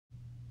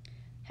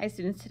Hi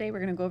students, today we're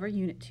going to go over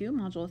Unit 2,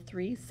 Module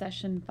 3,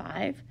 Session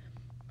 5,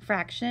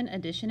 Fraction,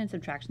 Addition, and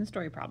Subtraction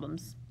Story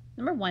Problems.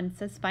 Number 1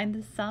 says find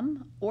the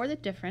sum or the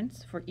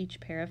difference for each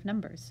pair of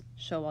numbers.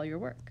 Show all your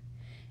work.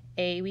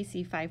 A, we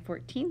see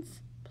 5/14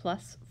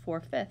 plus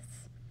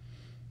 4/5.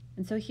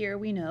 And so here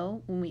we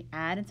know when we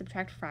add and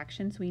subtract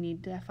fractions, we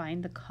need to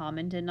find the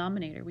common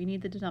denominator. We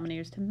need the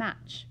denominators to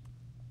match.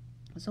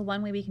 So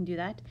one way we can do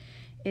that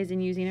is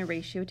in using a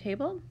ratio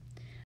table.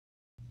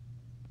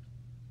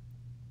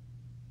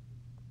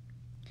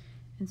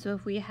 And so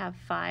if we have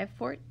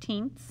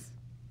 5/14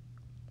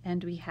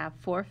 and we have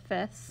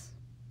 4/5,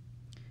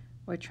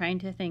 we're trying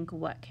to think,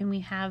 what can we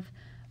have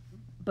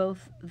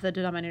both the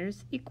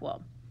denominators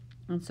equal?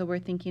 And so we're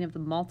thinking of the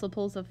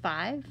multiples of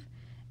 5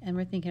 and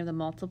we're thinking of the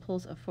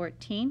multiples of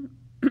 14.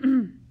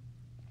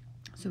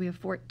 So we have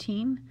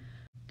 14.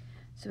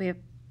 So we have,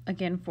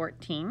 again,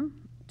 14,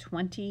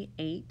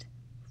 28,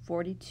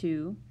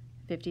 42,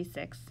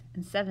 56,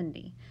 and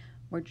 70.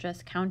 We're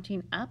just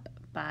counting up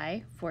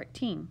by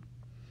 14.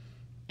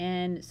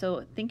 And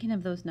so thinking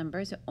of those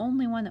numbers, the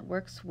only one that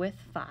works with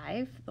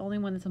 5, the only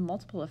one that's a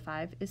multiple of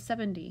 5 is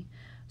 70.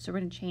 So we're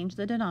going to change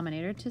the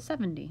denominator to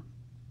 70.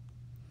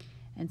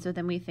 And so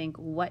then we think,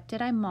 what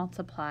did I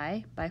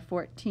multiply by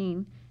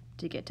 14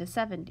 to get to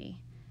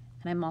 70?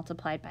 And I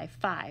multiplied by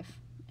 5.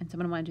 And so I'm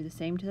going to want to do the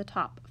same to the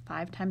top.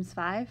 5 times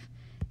 5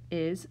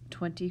 is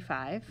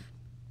 25.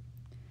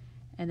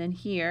 And then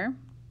here,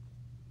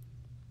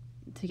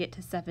 to get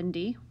to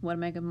 70, what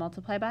am I going to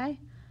multiply by?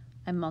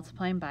 I'm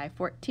multiplying by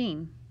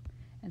 14.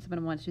 And so I'm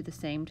going to want to do the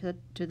same to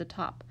the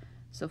top.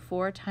 So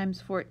 4 times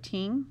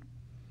 14,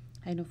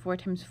 I know 4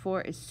 times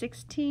 4 is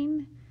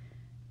 16,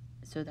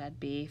 so that'd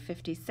be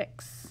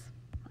 56,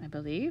 I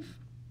believe.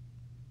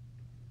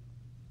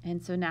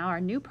 And so now our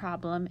new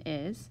problem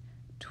is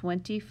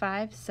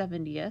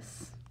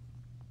 25/70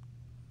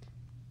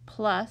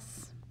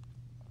 plus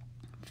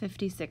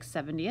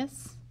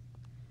 56/70.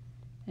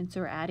 And so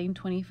we're adding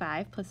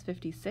 25 plus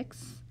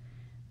 56.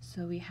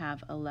 So we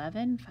have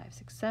 11, 5,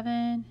 6,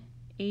 7,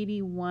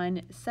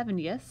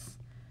 81/70.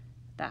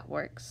 That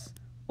works.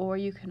 Or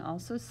you can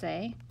also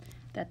say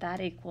that that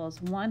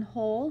equals 1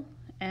 whole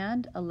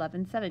and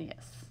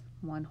 11/70.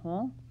 1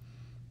 whole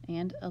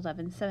and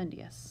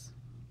 11/70.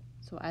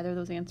 So either of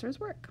those answers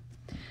work.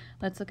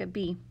 Let's look at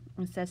B.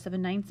 It says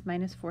 7/9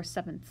 minus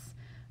 4/7.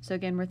 So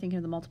again, we're thinking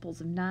of the multiples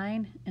of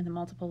 9 and the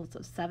multiples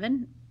of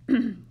 7,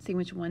 seeing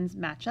which ones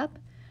match up.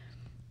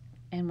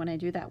 And when I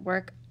do that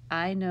work,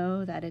 I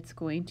know that it's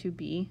going to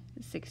be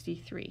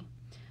 63.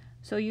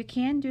 So you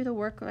can do the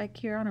work like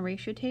here on a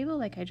ratio table,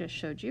 like I just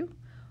showed you,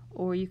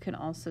 or you can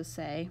also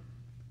say,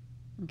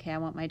 okay, I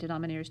want my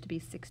denominators to be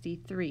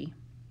 63.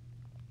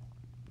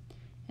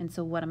 And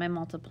so what am I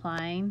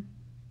multiplying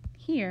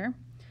here?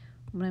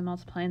 When I'm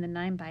multiplying the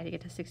 9 by to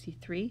get to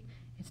 63,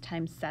 it's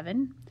times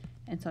 7.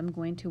 And so I'm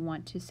going to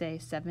want to say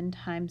 7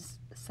 times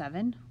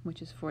 7,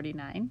 which is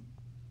 49.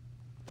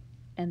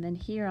 And then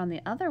here on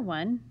the other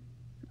one,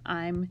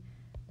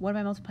 what am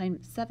I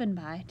multiplying 7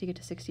 by to get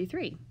to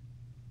 63?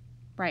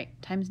 Right,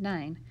 times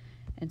 9.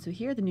 And so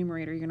here the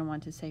numerator, you're going to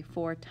want to say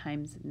 4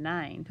 times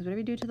 9, because whatever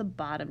you do to the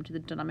bottom, to the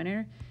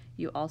denominator,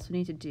 you also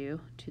need to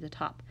do to the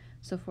top.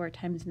 So 4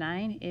 times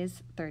 9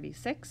 is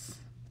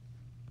 36.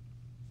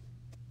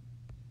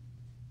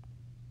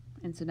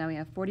 And so now we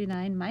have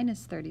 49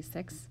 minus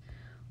 36.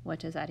 What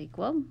does that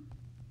equal?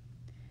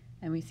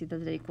 And we see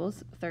that it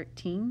equals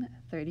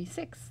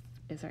 13/36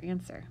 is our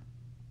answer.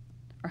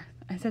 Or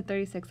I said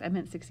 36, I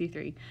meant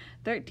 63.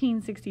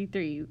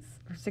 13/63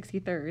 or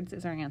 63rds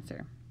is our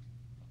answer.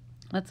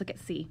 Let's look at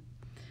C.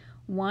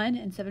 1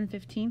 and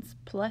 7/15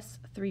 plus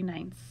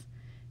 3/9.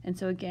 And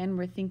so again,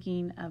 we're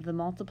thinking of the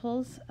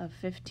multiples of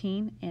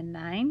 15 and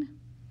 9.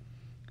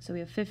 So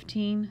we have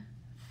 15,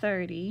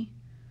 30,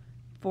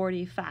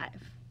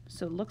 45.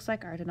 So it looks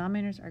like our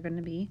denominators are going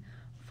to be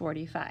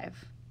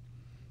 45.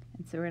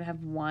 And so we're going to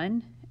have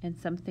 1 and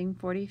something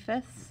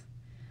 45ths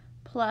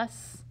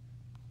plus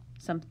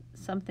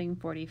something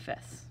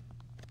 45ths.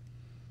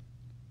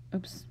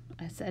 Oops,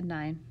 I said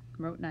 9,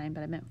 wrote 9,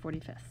 but I meant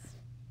 45ths.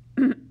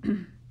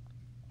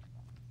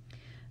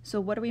 So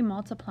what are we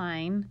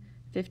multiplying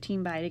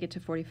 15 by to get to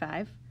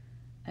 45?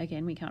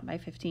 Again, we count by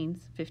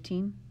 15s.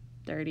 15,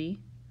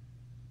 30,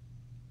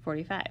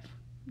 45.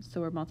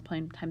 So we're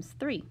multiplying times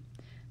 3.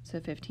 So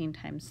 15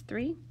 times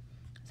 3.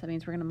 So that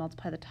means we're going to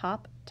multiply the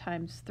top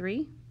times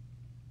 3.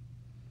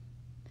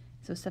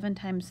 So 7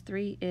 times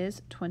 3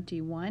 is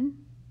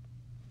 21.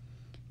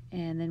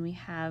 And then we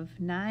have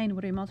 9.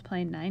 What are we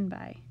multiplying 9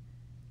 by?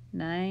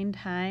 9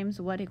 times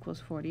what equals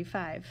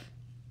 45?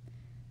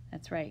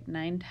 That's right,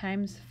 9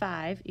 times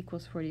 5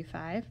 equals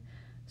 45.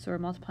 So we're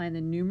multiplying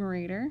the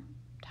numerator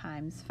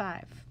times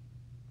 5.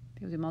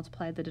 Because we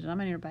multiplied the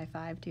denominator by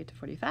 5 to get to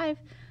 45.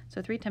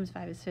 So 3 times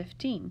 5 is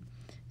 15.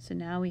 So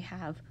now we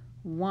have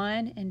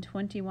 1 and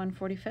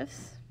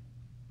 21/45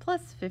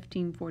 plus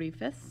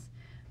 15/45.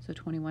 So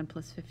 21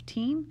 plus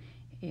 15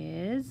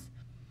 is,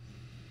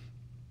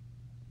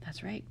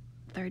 that's right,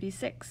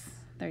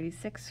 36.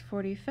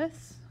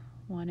 36/45.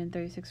 1 and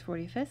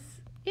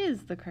 36/45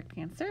 is the correct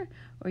answer.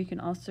 Or you can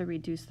also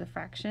reduce the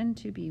fraction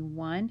to be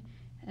 1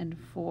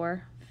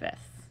 4/5.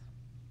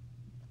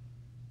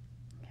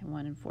 Okay,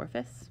 1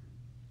 4/5.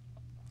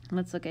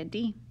 Let's look at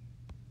D.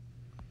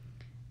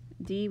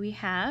 D, we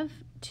have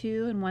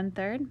 2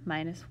 1/3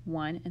 minus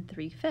 1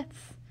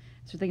 3/5.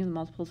 So we're thinking the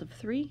multiples of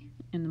 3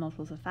 and the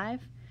multiples of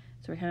 5.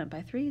 So we're counting it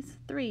by 3s.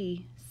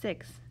 3,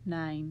 6,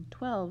 9,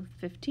 12,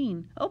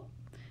 15. Oh,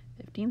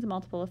 15 is a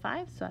multiple of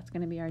 5, so that's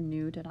going to be our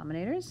new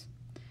denominators.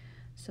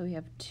 So we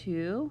have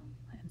 2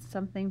 and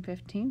something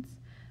 15ths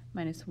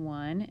minus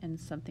 1 and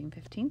something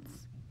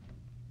 15ths.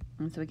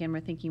 And so again, we're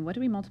thinking, what do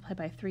we multiply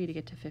by 3 to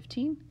get to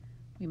 15?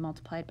 We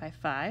multiplied by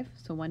 5,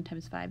 so 1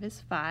 times 5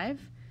 is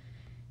 5.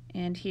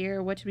 And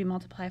here, what did we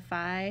multiply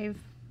 5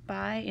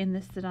 by in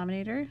this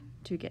denominator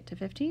to get to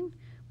 15?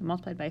 We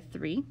multiplied by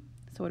 3.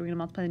 So what are we going to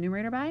multiply the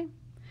numerator by?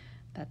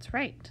 That's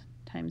right,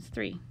 times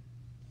 3.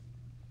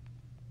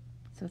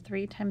 So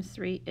 3 times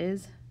 3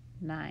 is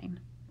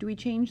 9. Do we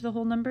change the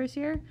whole numbers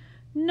here?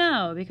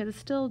 No, because it's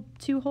still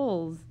 2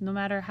 wholes. No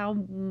matter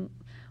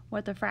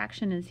what the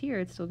fraction is here,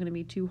 it's still going to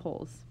be 2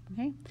 wholes.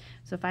 Okay,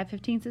 so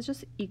 5/15 is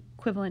just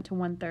equivalent to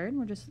 1/3.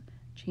 We're just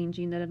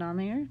changing the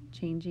denominator,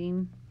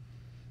 changing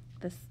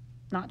this,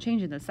 not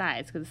changing the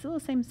size, because it's still the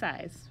same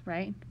size,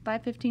 right?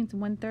 5/15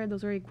 and 1/3,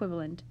 those are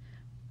equivalent.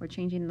 We're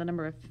changing the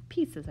number of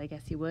pieces, I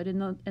guess you would, in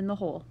the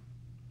whole.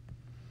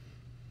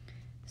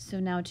 So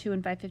now 2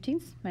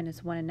 5/15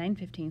 minus 1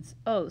 9/15.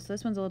 Oh, so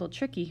this one's a little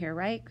tricky here,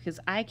 right? Because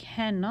I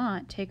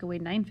cannot take away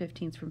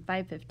 9/15 from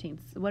 5/15.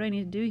 So what do I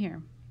need to do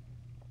here?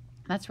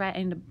 That's right,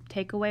 I need to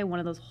take away one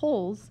of those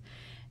wholes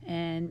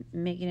and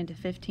make it into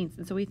 15ths.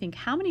 And so we think,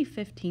 how many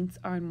 15ths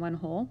are in one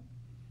whole?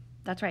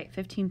 That's right,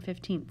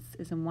 15/15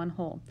 is in one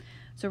whole.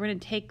 So we're going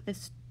to take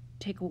this,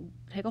 take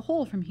a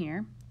whole from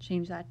here,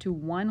 change that to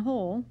one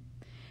whole,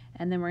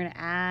 and then we're going to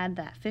add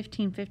that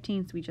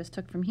 15/15 we just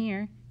took from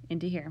here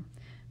into here.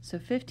 So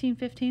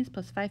 15/15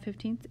 plus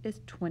 5/15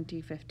 is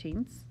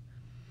 20/15.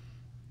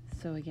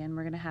 So again,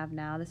 we're going to have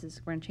now, we're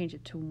going to change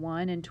it to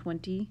 1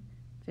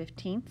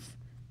 20/15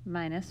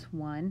 minus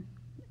 1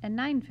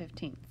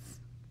 9/15.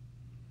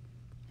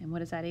 And what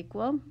does that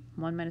equal?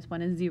 1 minus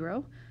 1 is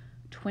 0.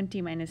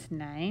 20 minus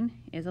 9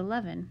 is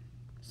 11.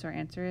 So our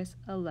answer is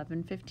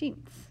 11/15.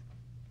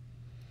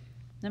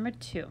 Number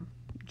 2,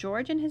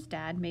 George and his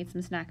dad made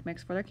some snack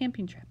mix for their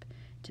camping trip.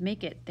 To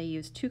make it, they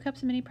used 2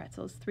 cups of mini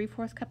pretzels,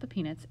 3/4 cup of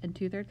peanuts, and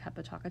 2/3 cup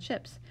of chocolate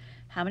chips.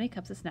 How many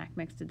cups of snack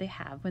mix did they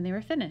have when they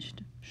were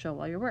finished? Show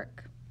all your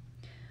work.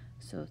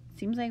 So it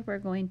seems like we're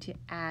going to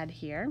add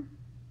here.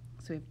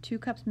 So we have 2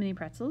 cups of mini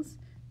pretzels,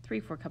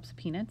 3/4 cups of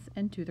peanuts,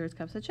 and 2/3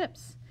 cups of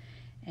chips.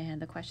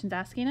 And the question's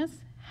asking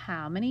us,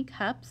 how many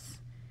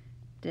cups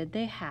did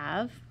they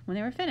have when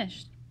they were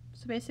finished?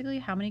 So basically,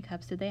 how many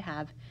cups did they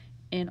have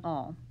in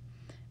all?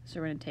 So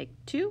we're going to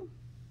take 2,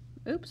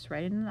 oops,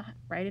 right into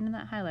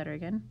that highlighter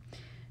again.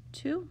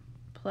 2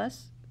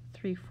 plus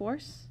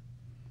 3/4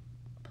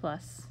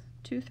 plus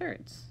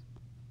 2/3.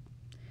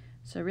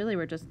 So really,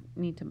 we just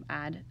need to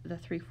add the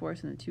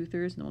 3/4 and the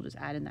 2/3, and we'll just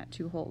add in that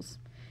 2 wholes.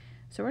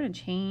 So we're going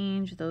to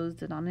change those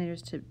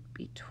denominators to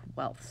be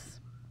 12ths.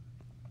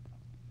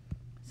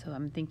 So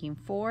I'm thinking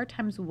 4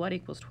 times what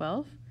equals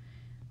 12?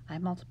 I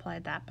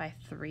multiplied that by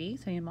 3,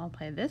 so you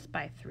multiply this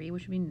by 3,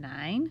 which would be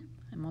 9.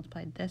 I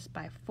multiplied this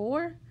by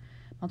 4,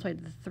 multiplied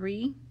the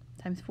 3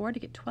 times 4 to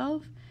get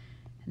 12,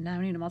 and now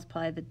I need to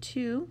multiply the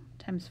 2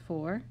 times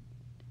 4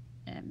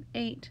 and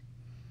 8.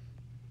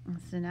 And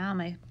so now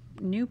my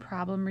new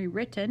problem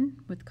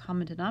rewritten with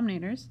common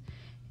denominators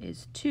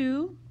is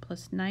 2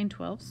 plus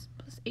 9/12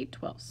 plus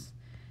 8/12.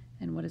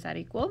 And what does that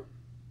equal?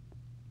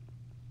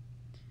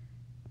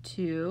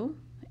 2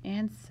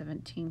 and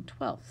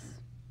 17/12.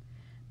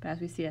 But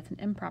as we see, that's an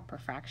improper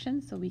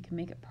fraction, so we can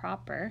make it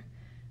proper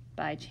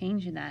by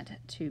changing that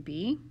to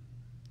be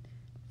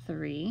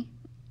 3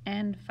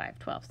 and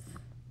 5/12.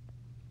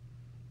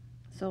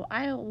 So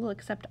I will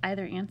accept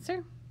either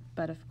answer,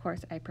 but of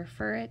course I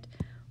prefer it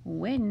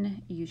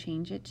when you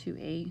change it to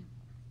a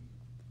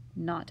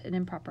not an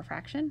improper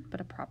fraction,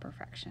 but a proper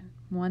fraction,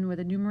 one where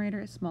the numerator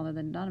is smaller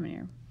than the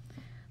denominator.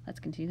 Let's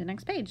continue to the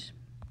next page.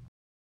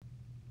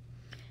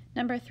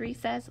 Number 3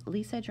 says,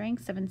 Lisa drank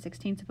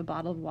 7/16 of a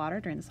bottle of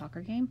water during the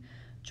soccer game.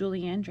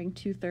 Julianne drank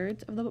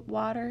 2/3 of the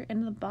water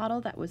in the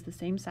bottle that was the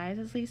same size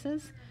as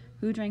Lisa's.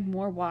 Who drank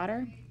more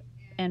water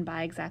and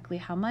by exactly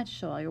how much?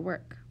 Show all your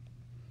work.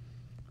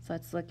 So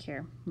let's look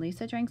here.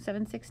 Lisa drank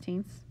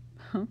 7/16.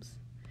 Oops.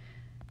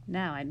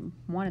 Now I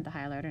wanted the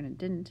highlighter and it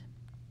didn't.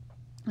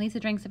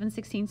 Lisa drank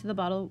 7/16 of the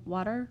bottle of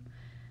water.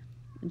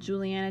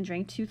 Juliana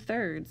drank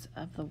 2/3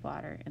 of the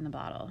water in the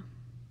bottle.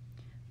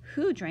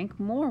 Who drank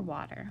more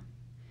water?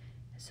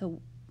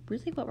 So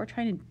really what we're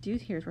trying to do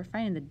here is we're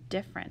finding the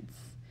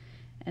difference.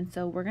 And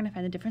so we're going to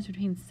find the difference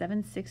between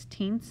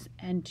 7/16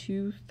 and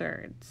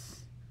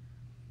 2/3.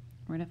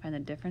 We're going to find the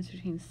difference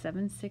between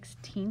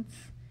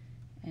 7/16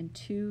 and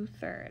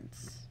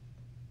 2/3.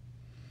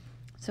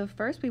 So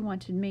first we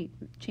want to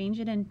change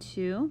it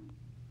into,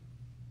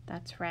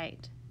 that's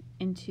right,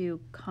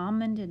 into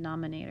common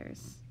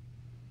denominators.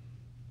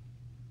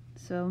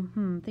 So,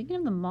 thinking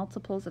of the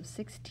multiples of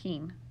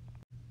 16,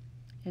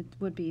 it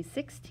would be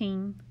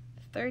 16,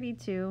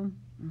 32,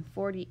 and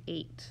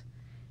 48.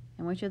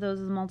 And which of those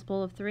is a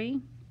multiple of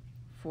 3?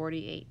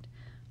 48.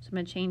 So I'm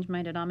going to change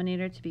my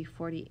denominator to be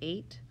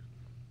 48.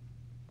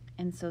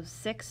 And so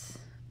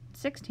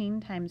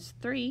 16 times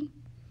 3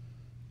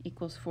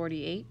 equals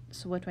 48.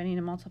 So what do I need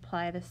to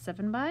multiply this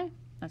 7 by?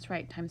 That's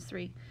right, times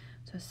 3.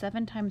 So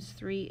 7 times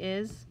 3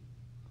 is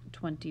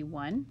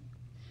 21.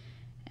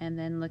 And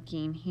then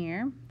looking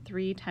here,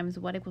 3 times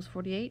what equals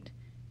 48?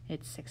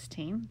 It's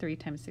 16. 3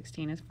 times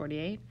 16 is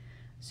 48.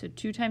 So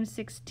 2 times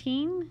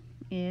 16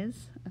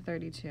 is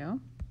 32.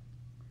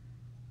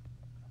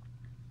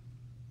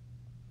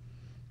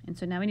 And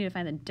so now we need to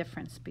find the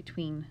difference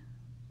between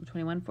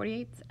 21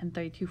 48ths and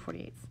 32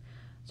 48ths.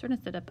 So we're going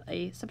to set up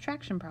a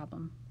subtraction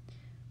problem.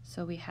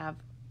 So we have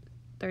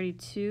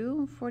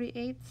 32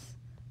 48ths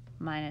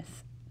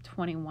minus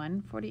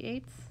 21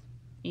 48ths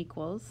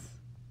equals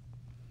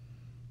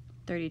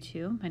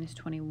 32 minus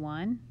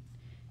 21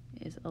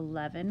 is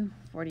 11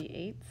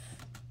 48ths.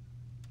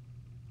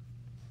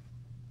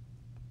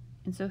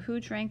 And so who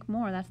drank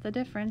more? That's the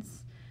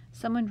difference.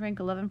 Someone drank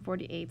 11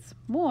 48ths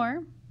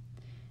more.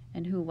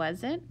 And who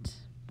was it?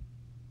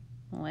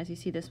 Well, as you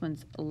see, this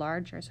one's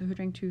larger. So who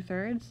drank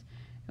 2/3?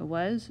 It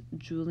was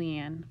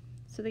Julianne.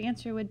 So the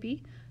answer would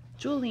be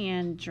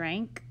Julianne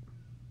drank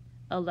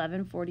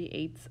 11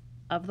 48ths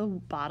of the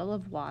bottle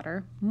of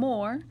water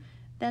more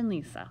than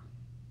Lisa.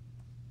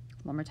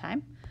 One more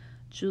time.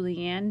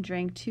 Julianne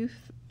drank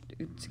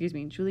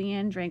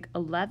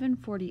 11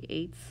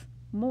 48ths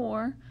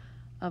more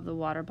of the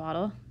water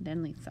bottle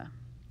than Lisa.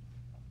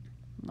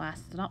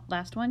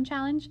 Last one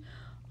challenge.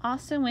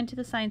 Austin went to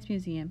the Science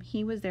Museum.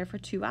 He was there for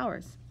 2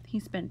 hours. He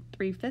spent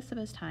 3/5 of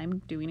his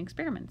time doing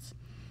experiments.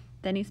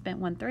 Then he spent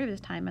 1/3 of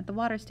his time at the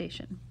water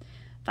station.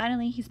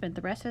 Finally, he spent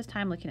the rest of his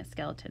time looking at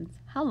skeletons.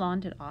 How long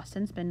did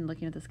Austin spend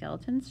looking at the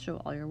skeletons? Show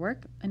all your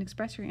work and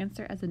express your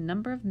answer as a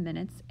number of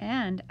minutes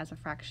and as a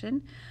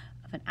fraction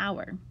of an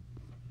hour.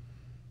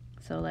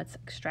 So let's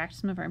extract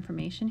some of our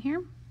information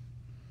here.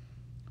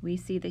 We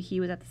see that he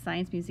was at the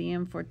Science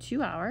Museum for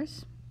 2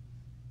 hours.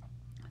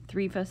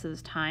 3/5 of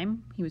his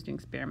time he was doing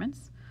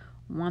experiments.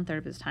 1/3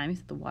 of his time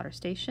he's at the water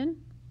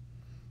station.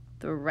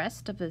 The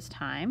rest of his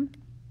time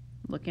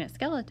looking at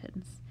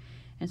skeletons.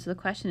 And so the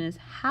question is,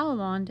 how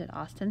long did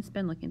Austin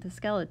spend looking at the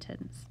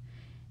skeletons?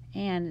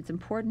 And it's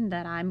important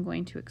that I'm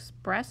going to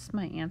express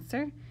my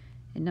answer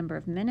in number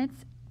of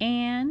minutes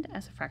and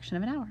as a fraction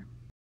of an hour.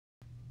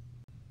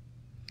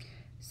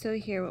 So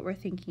here what we're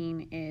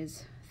thinking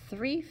is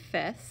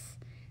 3/5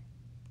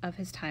 of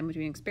his time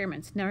doing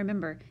experiments. Now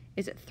remember,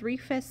 is it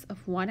 3/5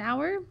 of 1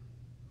 hour?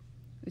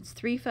 It's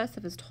 3/5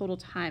 of his total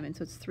time, and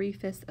so it's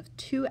 3/5 of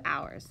 2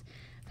 hours.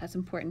 That's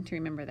important to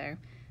remember there.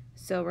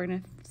 So we're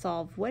going to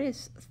solve what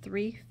is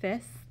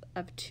 3/5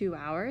 of 2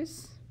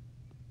 hours.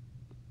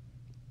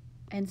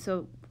 And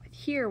so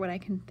here what I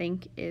can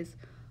think is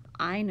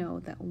I know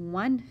that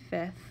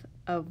 1/5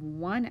 of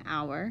 1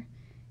 hour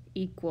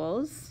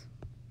equals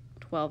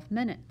 12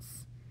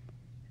 minutes.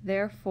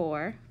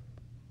 Therefore,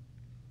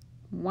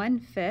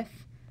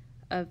 1/5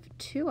 of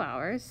 2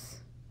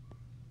 hours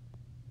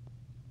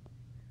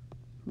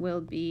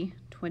will be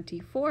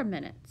 24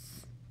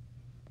 minutes.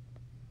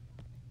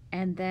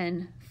 And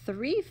then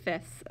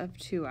 3/5 of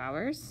 2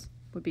 hours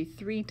would be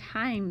 3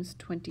 times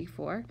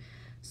 24.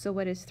 So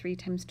what is 3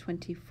 times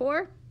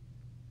 24?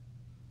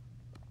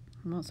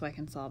 Well, so I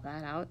can solve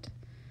that out.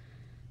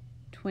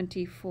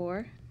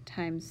 24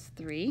 times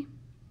 3,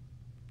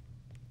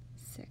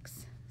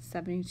 6,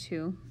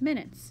 72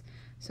 minutes.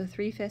 So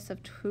 3/5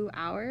 of 2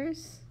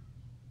 hours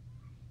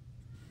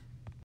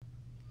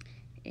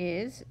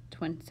is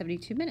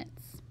 72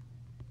 minutes.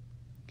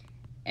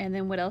 And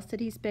then what else did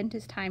he spend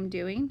his time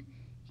doing?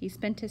 He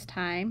spent his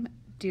time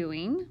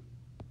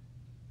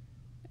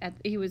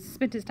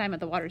spent his time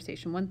at the water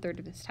station, 1/3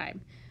 of his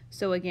time.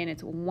 So again,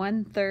 it's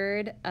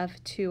 1/3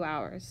 of 2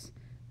 hours.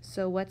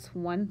 So what's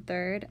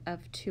 1/3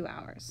 of 2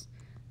 hours?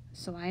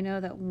 So I know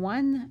that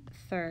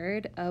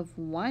 1/3 of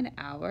 1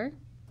 hour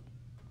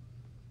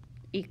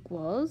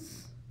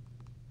equals,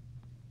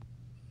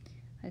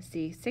 let's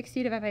see,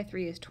 60 divided by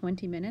 3 is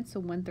 20 minutes, so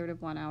 1/3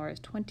 of 1 hour is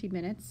 20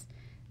 minutes.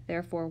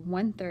 Therefore,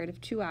 1/3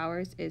 of 2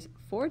 hours is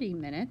 40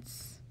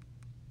 minutes.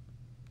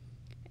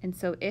 And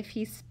so if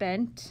he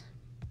spent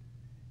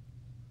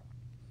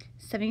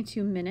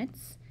 72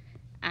 minutes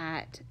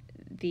at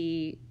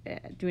the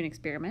doing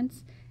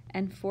experiments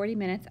and 40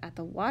 minutes at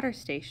the water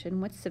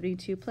station, what's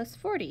 72 plus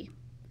 40?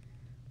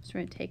 So we're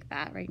going to take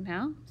that right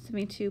now.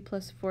 72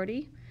 plus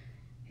 40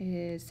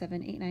 is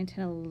 7, 8, 9,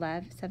 10,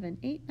 11. 7,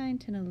 8, 9,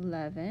 10,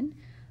 11.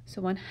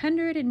 So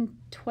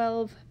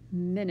 112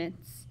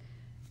 minutes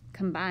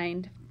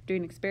combined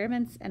doing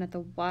experiments and at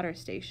the water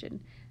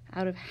station.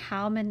 Out of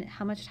how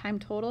much time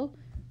total?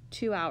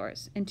 2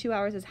 hours. And 2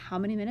 hours is how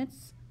many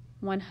minutes?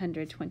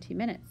 120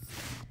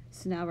 minutes.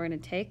 So now we're going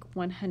to take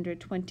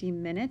 120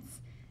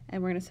 minutes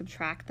and we're going to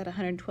subtract that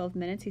 112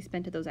 minutes he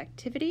spent at those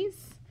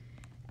activities.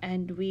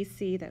 And we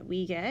see that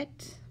we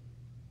get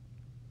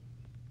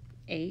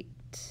 8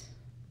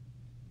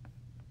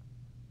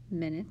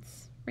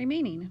 minutes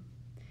remaining.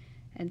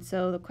 And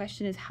so the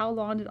question is, how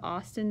long did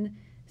Austin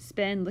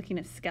spend looking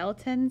at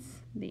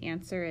skeletons? The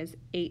answer is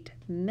 8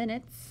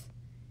 minutes.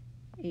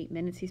 8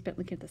 minutes he spent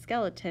looking at the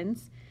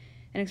skeletons.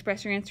 And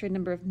express your answer in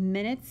number of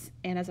minutes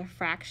and as a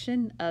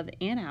fraction of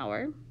an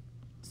hour.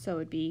 So it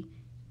would be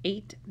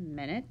 8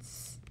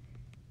 minutes.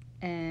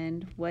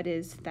 And what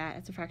is that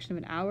as a fraction of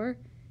an hour?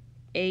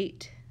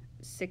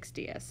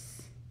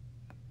 8/60.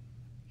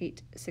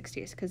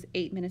 8/60, because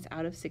 8 minutes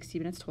out of 60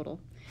 minutes total.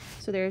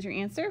 So there's your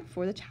answer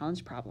for the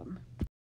challenge problem.